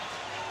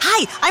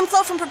Hi, I'm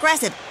Flo from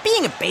Progressive.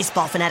 Being a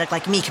baseball fanatic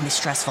like me can be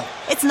stressful.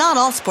 It's not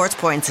all sports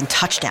points and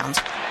touchdowns.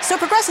 So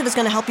Progressive is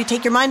going to help you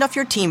take your mind off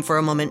your team for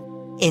a moment.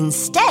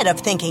 Instead of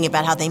thinking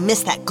about how they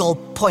missed that goal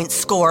point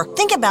score,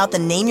 think about the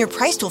Name Your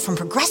Price tool from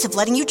Progressive,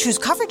 letting you choose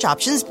coverage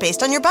options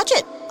based on your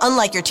budget,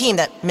 unlike your team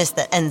that missed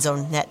the end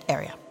zone net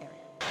area.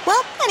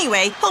 Well,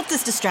 anyway, hope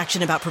this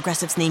distraction about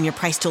Progressive's Name Your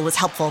Price tool was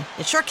helpful.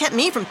 It sure kept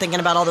me from thinking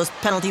about all those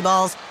penalty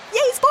balls. Yay,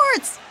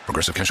 sports!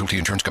 Progressive Casualty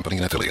Insurance Company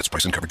and Affiliates.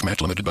 Price and coverage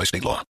match limited by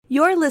state law.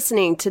 You're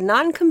listening to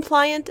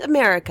Non-Compliant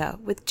America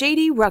with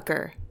J.D.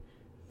 Rucker.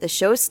 The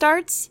show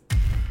starts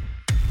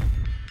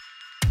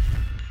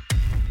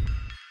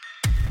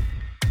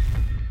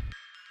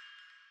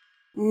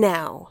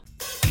now.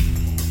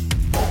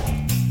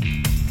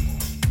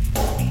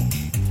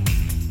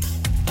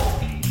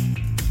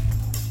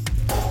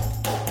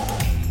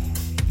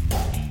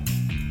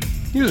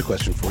 Here's a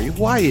question for you.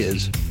 Why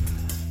is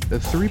the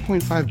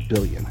 $3.5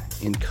 billion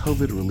in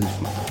COVID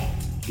relief money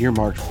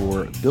earmarked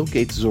for Bill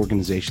Gates'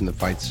 organization that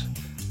fights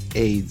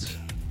AIDS,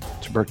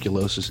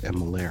 tuberculosis, and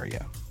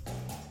malaria?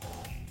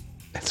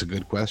 That's a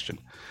good question.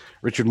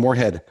 Richard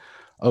Moorhead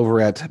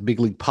over at Big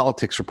League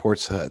Politics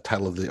reports,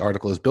 title of the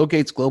article is Bill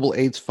Gates Global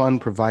AIDS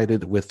Fund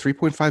provided with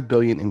 $3.5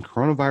 billion in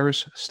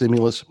coronavirus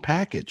stimulus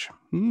package.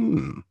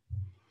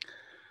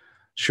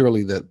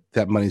 Surely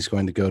that money is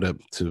going to go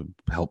to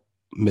help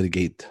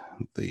mitigate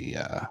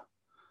the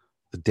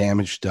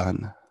damage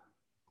done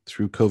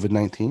through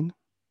COVID-19?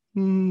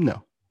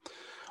 No.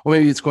 Or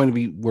maybe it's going to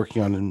be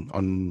working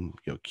on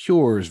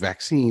cures,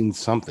 vaccines,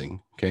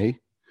 something, okay?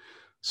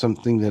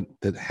 Something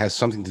that has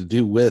something to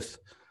do with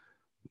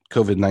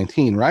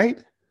COVID-19,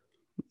 right?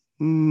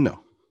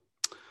 No.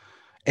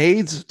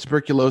 AIDS,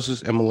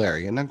 tuberculosis, and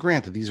malaria. Now,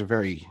 granted, these are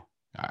very,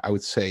 I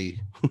would say,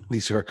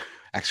 these are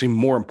actually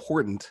more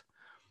important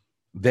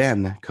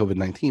than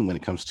COVID-19 when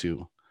it comes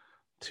to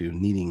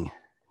needing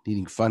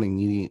funding,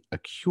 needing a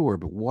cure.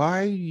 But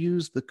why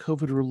use the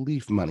COVID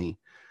relief money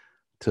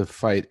to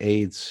fight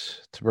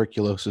AIDS,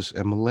 tuberculosis,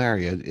 and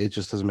malaria? It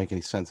just doesn't make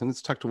any sense. And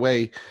it's tucked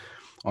away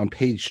on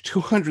page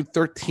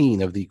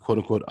 213 of the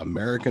quote-unquote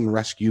American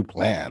Rescue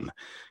Plan.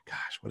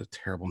 Gosh, what a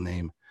terrible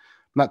name.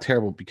 Not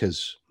terrible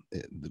because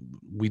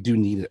we do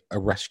need a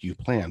rescue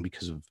plan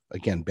because of,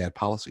 again, bad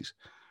policies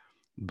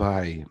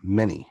by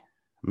many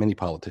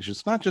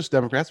politicians, not just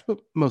Democrats, but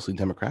mostly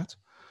Democrats.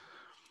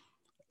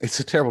 It's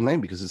a terrible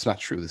name because it's not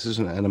true. This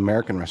isn't an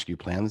American rescue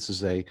plan. This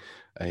is a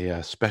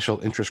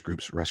special interest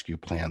groups rescue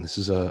plan. This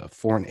is a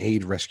foreign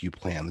aid rescue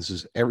plan. This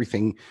is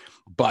everything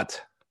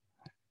but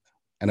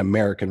an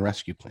American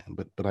rescue plan.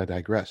 But I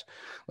digress.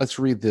 Let's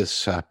read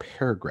this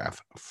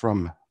paragraph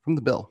from the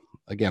bill.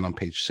 Again, on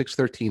page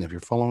 613, if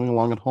you're following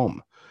along at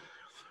home.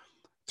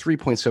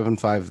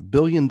 $3.75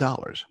 billion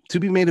to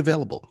be made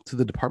available to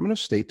the Department of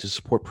State to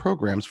support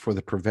programs for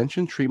the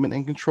prevention, treatment,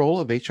 and control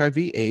of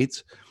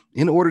HIV/AIDS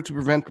in order to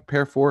prevent,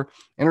 prepare for,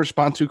 and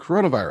respond to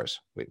coronavirus.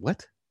 Wait,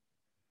 what?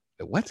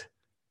 What?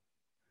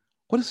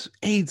 What does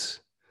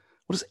AIDS,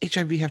 what does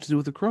HIV have to do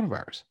with the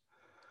coronavirus?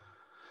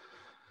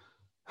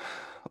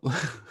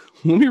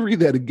 Let me read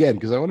that again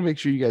because I want to make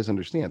sure you guys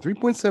understand.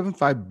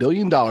 $3.75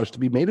 billion to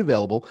be made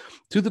available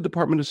to the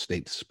Department of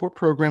State to support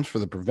programs for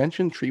the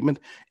prevention, treatment,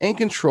 and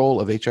control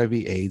of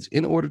HIV/AIDS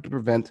in order to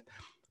prevent,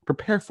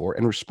 prepare for,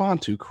 and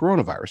respond to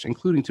coronavirus,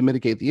 including to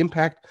mitigate the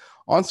impact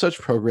on such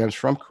programs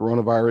from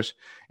coronavirus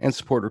and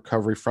support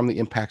recovery from the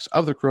impacts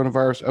of the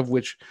coronavirus, of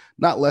which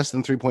not less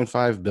than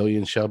 $3.5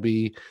 billion shall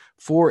be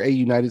for a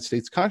United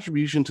States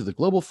contribution to the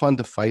Global Fund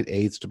to fight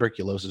AIDS,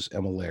 tuberculosis,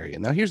 and malaria.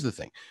 Now, here's the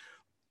thing.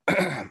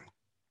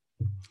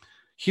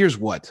 Here's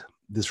what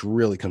this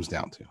really comes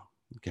down to,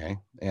 okay?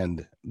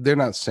 And they're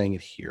not saying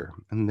it here,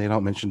 and they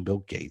don't mention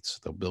Bill Gates,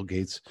 though Bill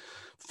Gates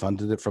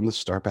funded it from the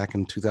start back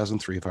in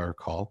 2003, if I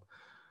recall.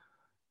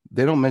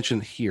 They don't mention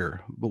it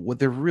here, but what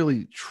they're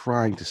really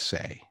trying to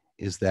say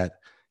is that,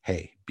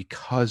 hey,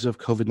 because of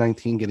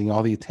COVID-19 getting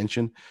all the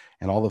attention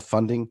and all the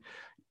funding,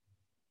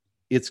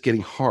 it's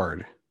getting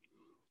harder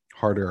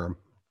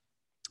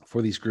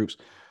for these groups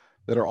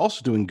that are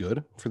also doing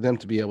good for them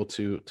to be able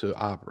to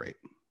operate.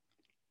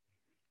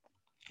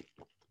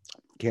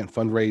 Can't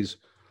fundraise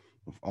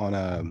on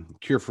a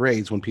cure for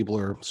AIDS when people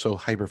are so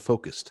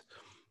hyper-focused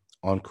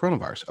on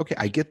coronavirus. Okay,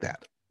 I get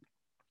that.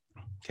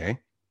 Okay,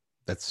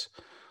 that's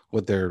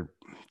what they're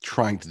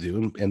trying to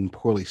do and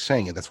poorly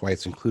saying it. That's why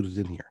it's included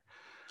in here.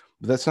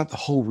 But that's not the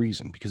whole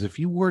reason, because if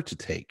you were to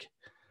take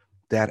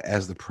that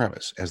as the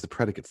premise, as the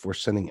predicate for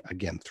sending,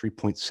 again,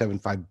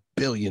 $3.75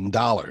 billion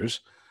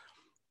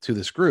to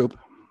this group,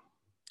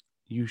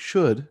 you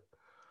should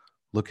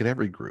look at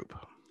every group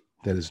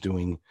that is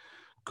doing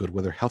good,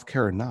 whether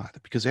healthcare or not,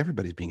 because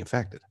everybody's being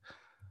affected.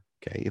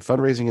 Okay, if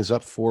fundraising is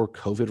up for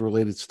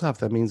COVID-related stuff,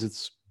 that means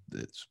it's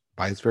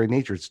by its very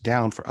nature, it's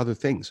down for other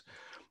things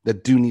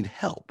that do need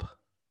help.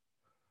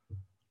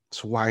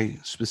 So why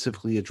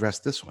specifically address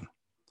this one?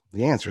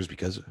 The answer is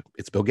because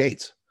it's Bill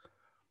Gates.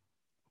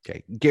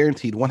 Okay,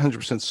 guaranteed,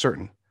 100%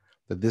 certain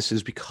that this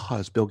is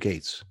because Bill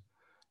Gates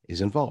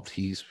is involved.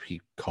 He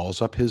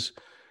calls up his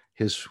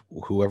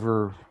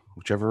whoever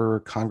whichever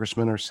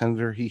congressman or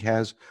senator he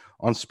has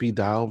on speed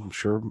dial. I'm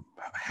sure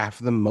half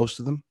of them, most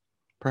of them,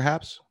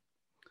 perhaps.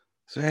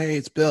 Say, hey,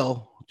 it's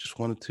Bill. Just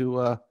wanted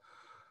to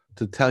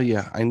tell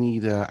you I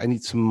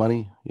need some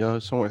money,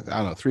 somewhere, I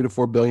don't know, 3 to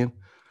 4 billion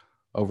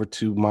over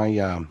to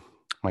my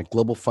my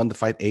global fund to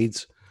fight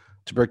AIDS,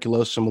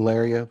 tuberculosis, and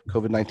malaria.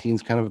 COVID-19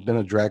 has kind of been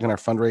a drag on our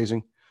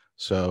fundraising,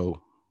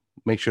 so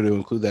make sure to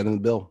include that in the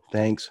bill.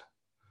 Thanks.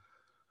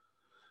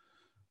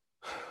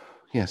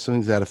 Yeah,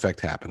 something to that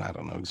effect happened. I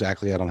don't know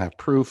exactly. I don't have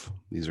proof.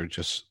 These are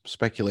just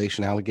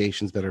speculation,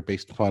 allegations that are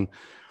based upon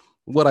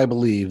what I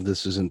believe.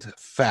 This isn't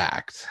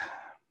fact,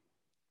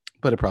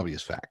 but it probably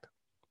is fact.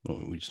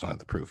 We just don't have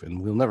the proof,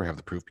 and we'll never have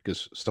the proof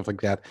because stuff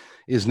like that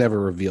is never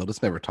revealed.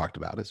 It's never talked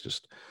about. It's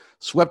just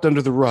swept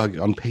under the rug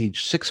on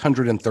page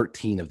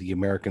 613 of the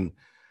American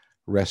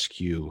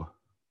Rescue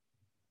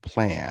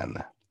Plan.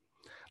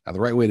 Now,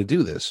 the right way to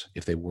do this,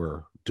 if they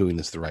were doing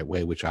this the right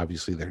way, which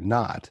obviously they're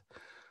not,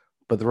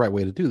 but the right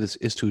way to do this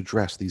is to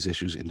address these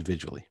issues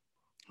individually.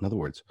 In other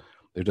words,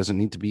 there doesn't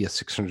need to be a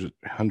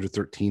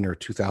 613 or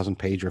 2,000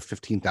 page or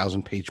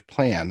 15,000 page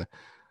plan.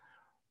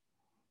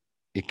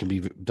 It can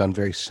be done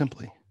very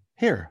simply.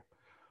 Here,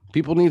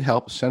 people need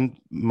help. Send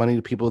money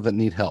to people that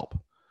need help.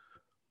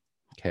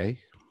 Okay.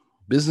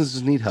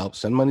 Businesses need help.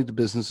 Send money to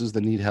businesses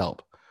that need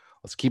help.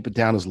 Let's keep it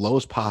down as low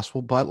as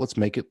possible, but let's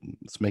make it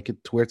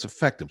to where it's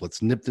effective.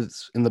 Let's nip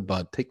this in the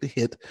bud, take the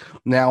hit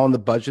now on the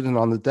budget and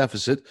on the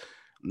deficit,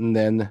 and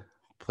then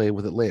play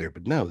with it later.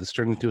 But no, this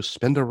turned into a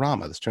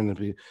spendorama. This turned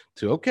into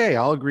okay,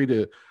 I'll agree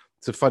to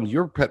fund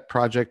your pet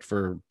project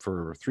for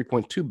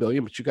 3.2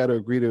 billion, but you got to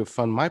agree to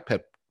fund my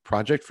pet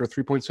project for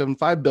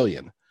 3.75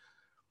 billion.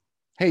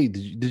 Hey,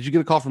 did you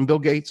get a call from Bill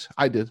Gates?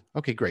 I did.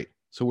 Okay, great.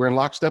 So we're in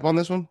lockstep on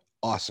this one?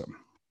 Awesome.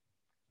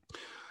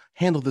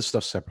 Handle this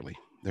stuff separately.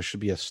 There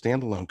should be a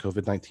standalone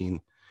COVID-19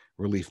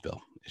 relief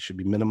bill. It should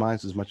be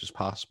minimized as much as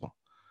possible.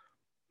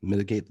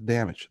 Mitigate the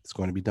damage that's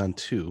going to be done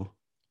to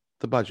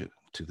the budget,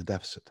 to the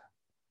deficit.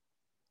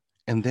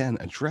 And then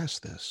address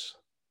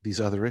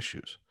these other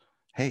issues.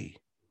 Hey,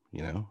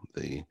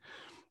 the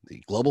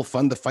Global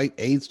Fund to fight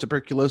AIDS,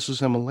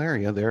 tuberculosis, and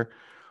malaria, they're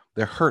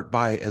hurt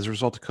by as a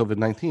result of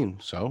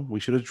COVID-19. So we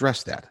should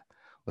address that.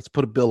 Let's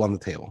put a bill on the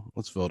table.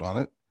 Let's vote on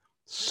it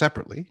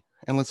separately.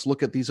 And let's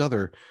look at these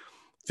other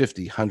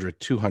 50, 100,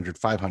 200,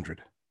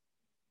 500,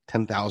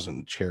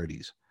 10,000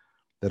 charities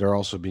that are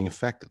also being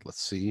affected.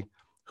 Let's see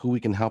who we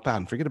can help out.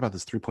 And forget about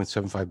this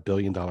 $3.75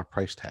 billion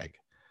price tag.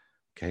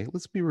 Okay,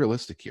 let's be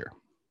realistic here.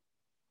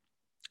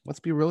 Let's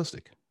be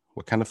realistic.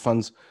 What kind of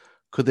funds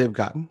could they have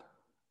gotten?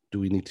 Do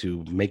we need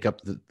to make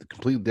up the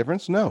complete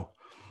difference? No.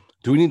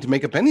 Do we need to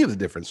make up any of the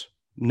difference?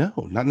 No,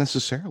 not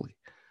necessarily.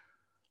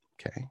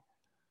 Okay.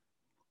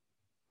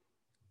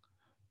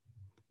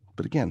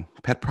 But again,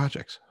 pet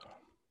projects.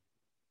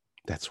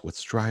 That's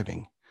what's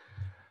driving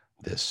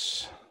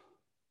this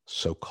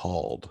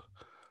so-called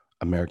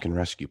American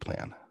Rescue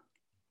Plan.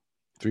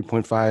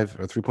 3.5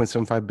 or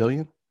 3.75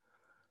 billion.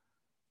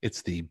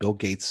 It's the Bill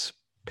Gates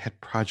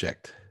Pet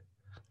Project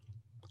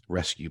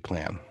Rescue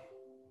Plan.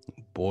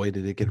 Boy,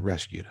 did it get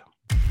rescued.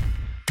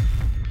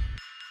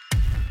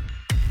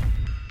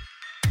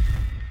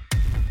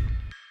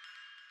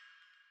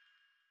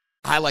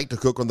 I like to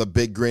cook on the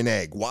Big Green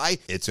Egg. Why?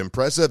 It's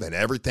impressive and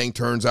everything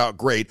turns out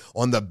great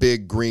on the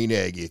Big Green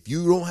Egg. If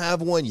you don't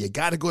have one, you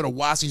got to go to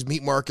Wassy's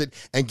Meat Market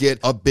and get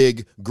a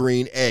Big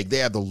Green Egg. They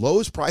have the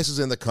lowest prices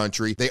in the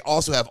country. They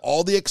also have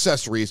all the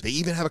accessories. They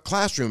even have a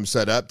classroom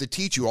set up to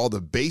teach you all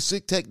the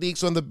basic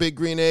techniques on the Big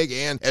Green Egg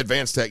and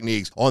advanced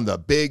techniques on the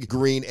Big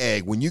Green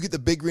Egg. When you get the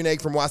Big Green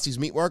Egg from Wassy's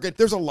Meat Market,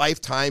 there's a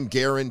lifetime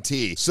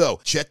guarantee. So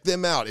check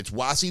them out. It's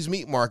Wassy's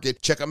Meat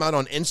Market. Check them out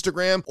on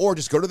Instagram or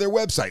just go to their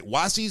website,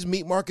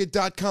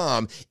 wassysmeatmarket.com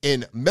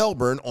in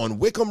Melbourne on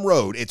Wickham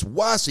Road. It's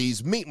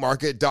Wassy's Meat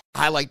Market.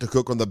 I like to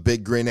cook on the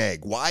Big Green Egg.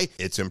 Why?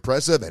 It's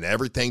impressive and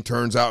everything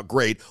turns out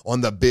great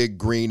on the Big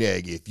Green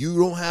Egg. If you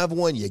don't have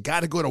one, you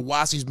got to go to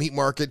Wassy's Meat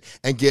Market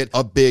and get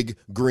a Big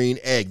Green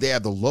Egg. They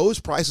have the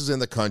lowest prices in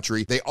the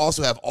country. They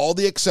also have all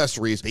the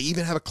accessories. They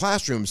even have a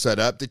classroom set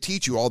up to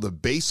teach you all the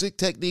basic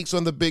techniques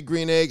on the Big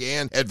Green Egg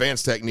and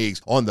advanced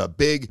techniques on the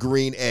Big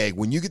Green Egg.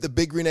 When you get the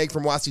Big Green Egg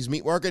from Wassy's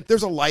Meat Market,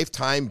 there's a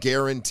lifetime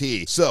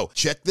guarantee. So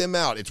check them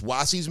out. It's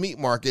Wassy's Meat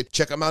Market.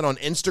 Check them out on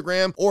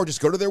Instagram or just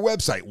go to their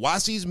website,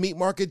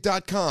 wassysmeatmarket.com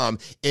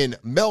in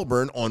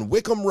Melbourne on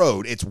Wickham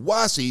Road. It's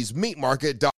Wassy's Meat Market.